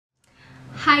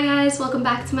Hi guys, welcome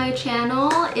back to my channel.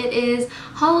 It is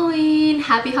Halloween.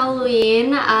 Happy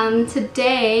Halloween.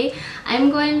 Today I'm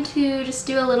going to just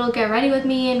do a little get ready with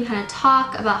me and kind of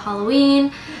talk about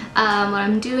Halloween, what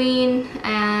I'm doing,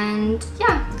 and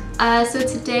yeah. So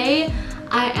today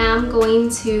I am going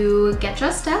to get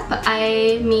dressed up.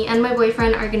 Me and my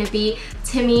boyfriend are going to be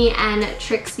Timmy and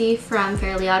Trixie from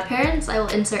Fairly Odd Parents. I will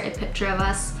insert a picture of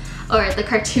us, or the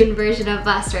cartoon version of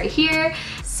us, right here.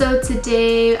 So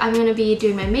today I'm going to be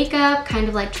doing my makeup, kind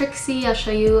of like Trixie. I'll show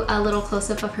you a little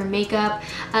close-up of her makeup.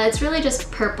 It's really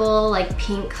just purple, like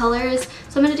pink colors.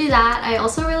 So I'm going to do that. I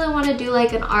also really want to do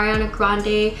like an Ariana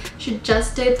Grande. She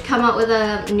just did come out with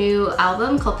a new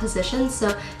album called Positions.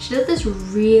 So she did this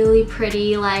really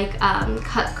pretty like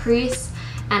cut crease,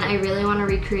 and I really want to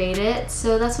recreate it.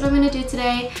 So that's what I'm going to do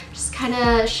today. Just kind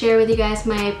of share with you guys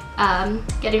my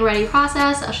getting ready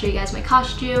process. I'll show you guys my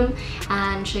costume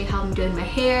and show you how I'm doing my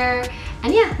hair.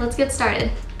 And yeah, let's get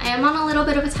started. I am on a little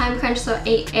bit of a time crunch, so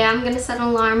I am going to set an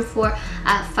alarm for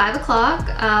 5 o'clock.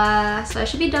 So I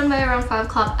should be done by around 5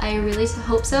 o'clock. I really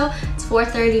hope so. It's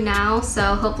 4:30 now,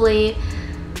 so hopefully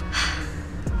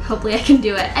I can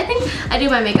do it. I think I do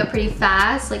my makeup pretty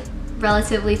fast, like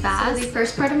relatively fast. So the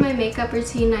first part of my makeup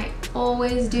routine, I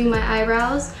always do my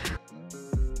eyebrows.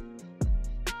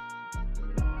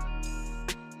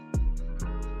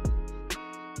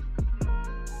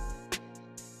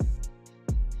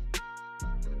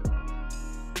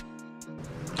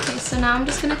 Okay, so now I'm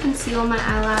just gonna conceal my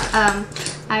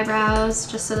eyebrows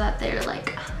just so that they're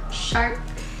like sharp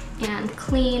and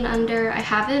clean under. I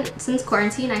haven't, since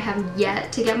quarantine, I have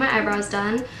yet to get my eyebrows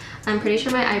done. I'm pretty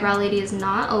sure my eyebrow lady is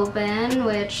not open,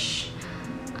 which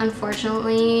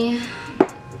unfortunately,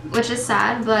 which is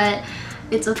sad, but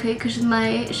it's okay because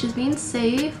she's being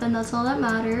safe and that's all that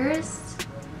matters.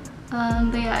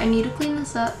 But yeah, I need to clean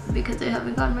this up because I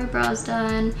haven't gotten my brows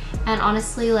done, and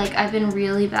honestly, like, I've been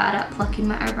really bad at plucking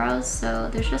my eyebrows,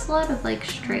 so there's just a lot of like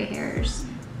stray hairs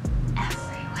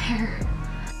everywhere.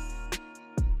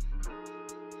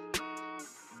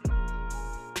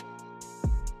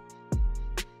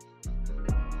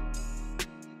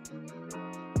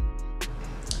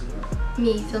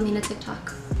 Me filming a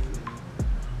TikTok.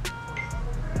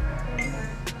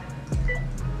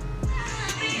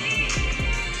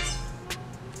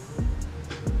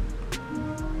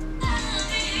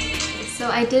 So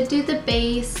I did do the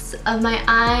base of my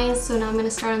eyes, so now I'm going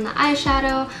to start on the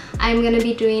eyeshadow. I'm going to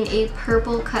be doing a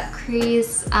purple cut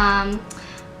crease, and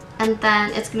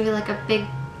then it's going to be like a big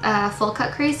full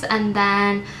cut crease, and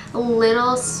then a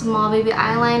little small baby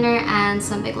eyeliner and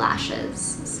some big lashes.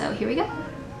 So here we go.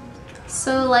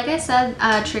 So like I said,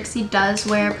 Trixie does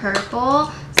wear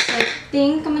purple, so I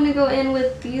think I'm going to go in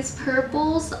with these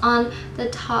purples on the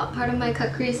top part of my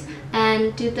cut crease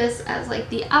and do this as like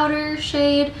the outer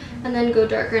shade, and then go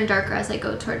darker and darker as I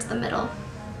go towards the middle.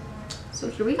 So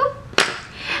here we go.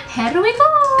 Here we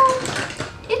go!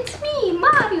 It's me,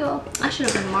 Mario! I should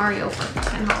have been Mario for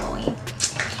fucking Halloween.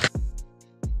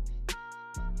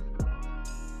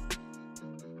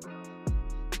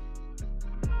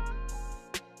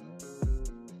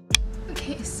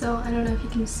 So I don't know if you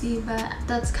can see, but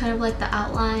that's kind of like the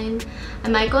outline. I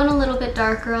might go in a little bit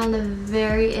darker on the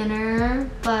very inner,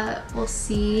 but we'll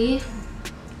see.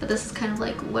 But this is kind of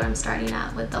like what I'm starting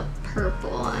at with the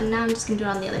purple, and now I'm just gonna do it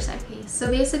on the other side. Okay, so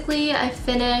basically I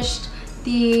finished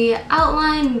the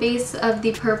outline base of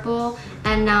the purple,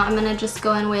 and now I'm gonna just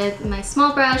go in with my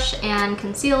small brush and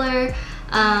concealer.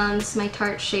 This is my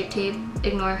Tarte Shape Tape.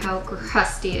 Ignore how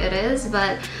crusty it is,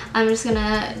 but I'm just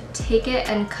gonna take it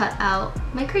and cut out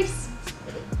my crease.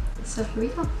 So here we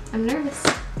go. I'm nervous.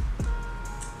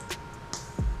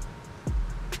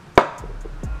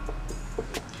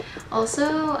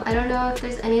 Also, I don't know if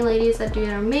there's any ladies that do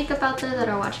their makeup out there that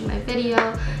are watching my video.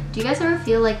 Do you guys ever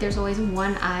feel like there's always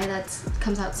one eye that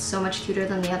comes out so much cuter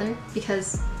than the other?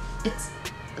 Because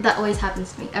that always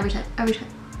happens to me every time.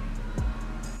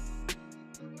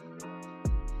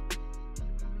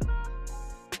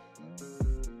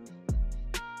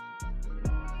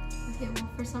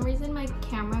 For some reason my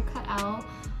camera cut out,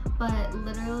 but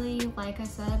literally, like I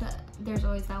said, there's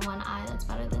always that one eye that's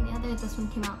better than the other. This one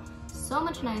came out so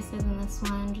much nicer than this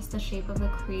one, just the shape of the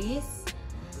crease.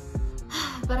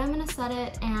 But I'm gonna set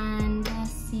it and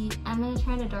see, I'm gonna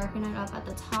try to darken it up at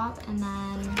the top and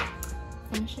then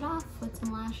finish it off with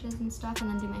some lashes and stuff,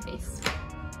 and then do my face.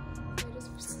 I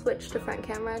just switched to front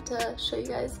camera to show you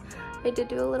guys. I did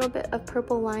do a little bit of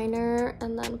purple liner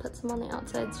and then put some on the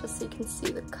outsides just so you can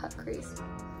see the cut crease.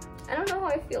 I don't know how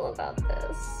I feel about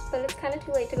this, but it's kind of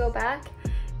too late to go back.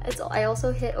 I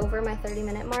also hit over my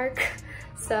 30-minute mark,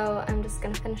 so I'm just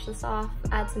gonna finish this off,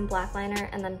 add some black liner,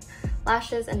 and then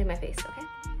lashes and do my face, okay?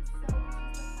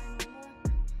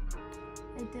 So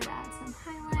I did add some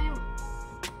highlight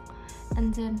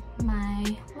and did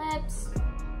my lips.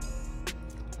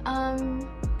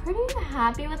 Pretty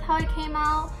happy with how it came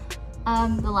out.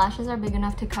 The lashes are big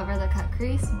enough to cover the cut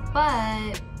crease,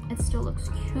 but it still looks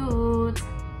cute.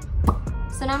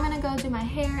 So now I'm gonna go do my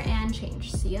hair and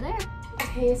change. See you there.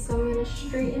 Okay, so I'm gonna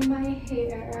straighten my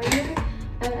hair.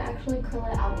 I would actually curl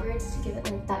it outwards to give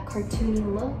it like that cartoony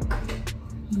look.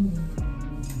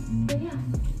 But yeah.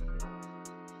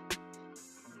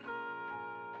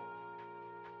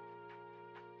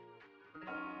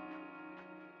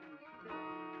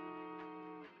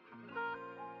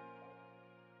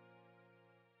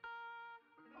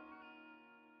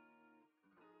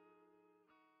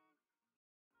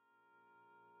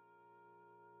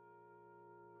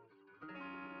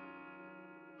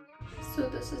 So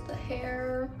this is the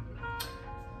hair,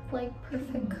 like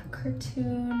perfect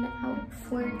cartoon,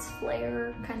 outwards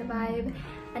flare kind of vibe.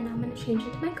 And now I'm gonna change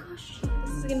it to my costume.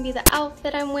 This is gonna be the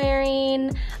outfit I'm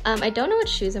wearing. I don't know what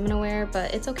shoes I'm gonna wear,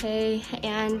 but it's okay.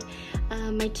 And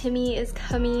my Timmy is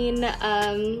coming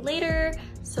later,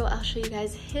 so I'll show you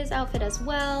guys his outfit as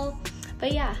well.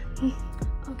 But yeah.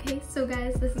 Okay, so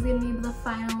guys, this is gonna be the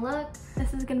final look.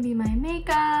 This is gonna be my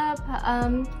makeup.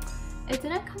 It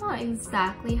didn't come out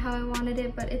exactly how I wanted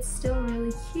it, but it's still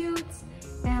really cute.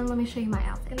 And let me show you my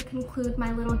outfit. To conclude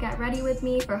my little get ready with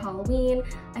me for Halloween.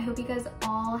 I hope you guys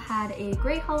all had a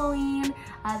great Halloween.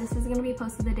 This is gonna be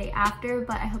posted the day after,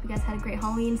 but I hope you guys had a great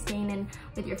Halloween, staying in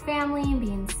with your family,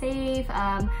 being safe,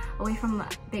 away from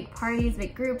big parties,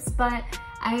 big groups. But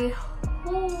I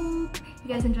hope you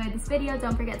guys enjoyed this video.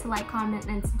 Don't forget to like, comment,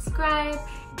 and subscribe.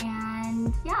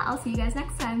 And yeah, I'll see you guys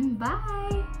next time.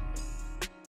 Bye.